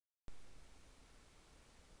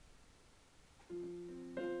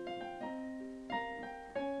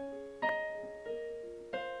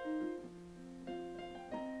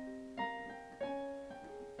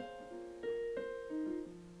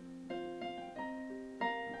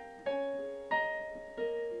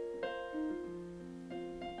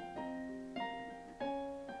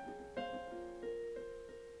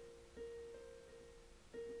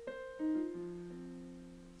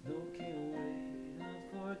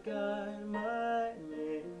got my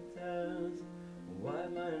mittens,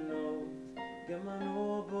 wipe my nose, get my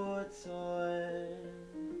new boots on.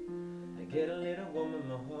 I get a little warm in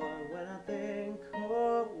my heart when I think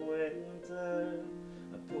of winter.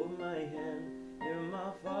 I put my hand in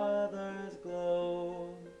my father's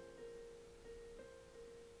glove.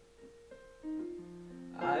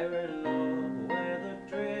 I ran up where the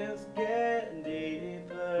drifts get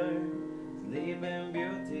deeper. Sleeping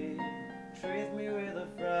Beauty treats me with a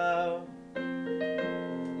frown.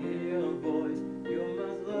 Idiot boys, you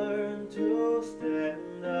must learn to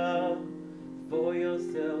stand up for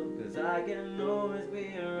yourself, 'cause I can always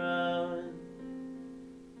be around.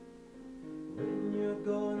 When you're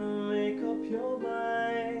gonna make up your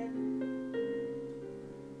mind,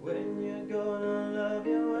 when you're gonna love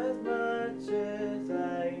you as much as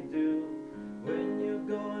I do, when you're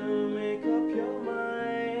gonna make up your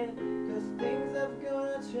mind, 'cause things have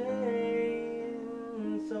gonna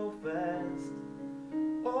change so fast.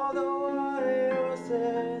 All the white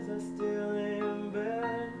horses are still in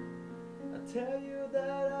bed. I tell you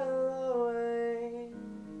that I'll always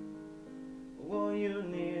want you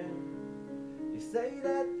near. You say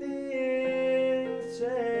that things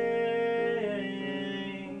change,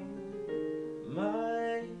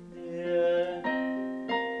 my dear.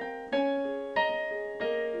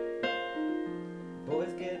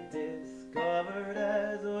 Boys get discovered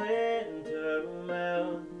as winter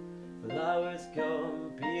melts, flowers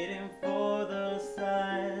competing for the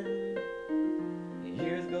sun.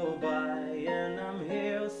 Years go by and I'm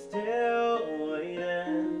here still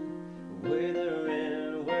waiting,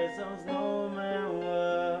 withering where some snowman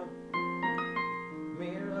were.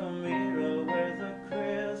 Mirror, mirror, where's the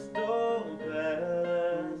crystal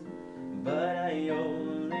palace? But I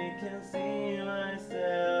only can see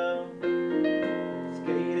myself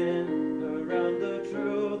skating around the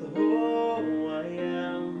truth, who I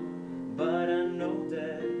am. But I know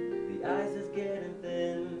that the ice is getting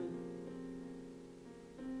thin.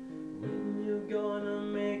 When you're gonna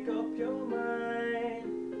make up your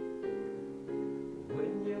mind,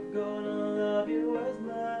 when you're gonna love you as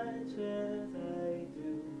much as I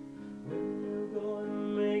do, when you're gonna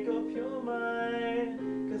make up your mind,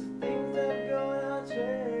 'cause things are gonna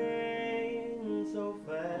change so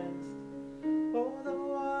fast. All the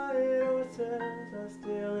white horses are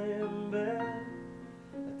still in bed.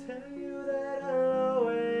 I tell you that I'll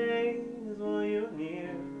always want you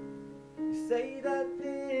near. You say that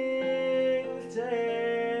things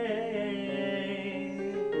change,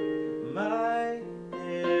 my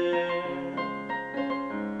dear.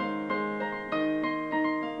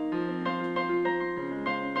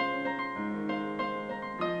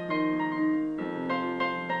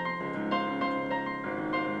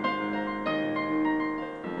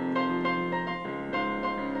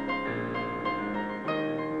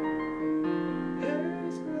 Hair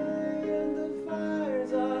is gray and the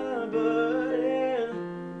fires are burning,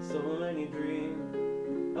 so many dreams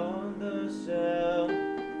on the shelf.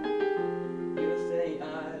 You say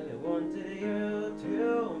I wanted you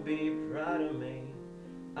to be proud of me.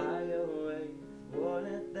 I always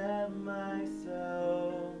wanted that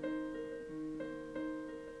myself.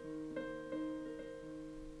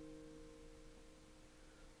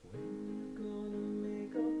 When you're gonna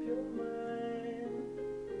make up your mind,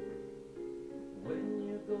 when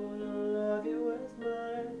you're gonna love you as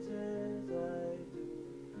much as I do,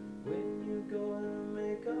 when you're gonna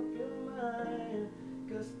make up your mind,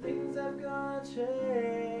 'cause things have gonna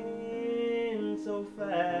change so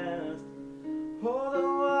fast. All the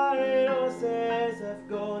white horses have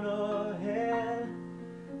gone ahead.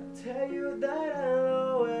 I tell you that I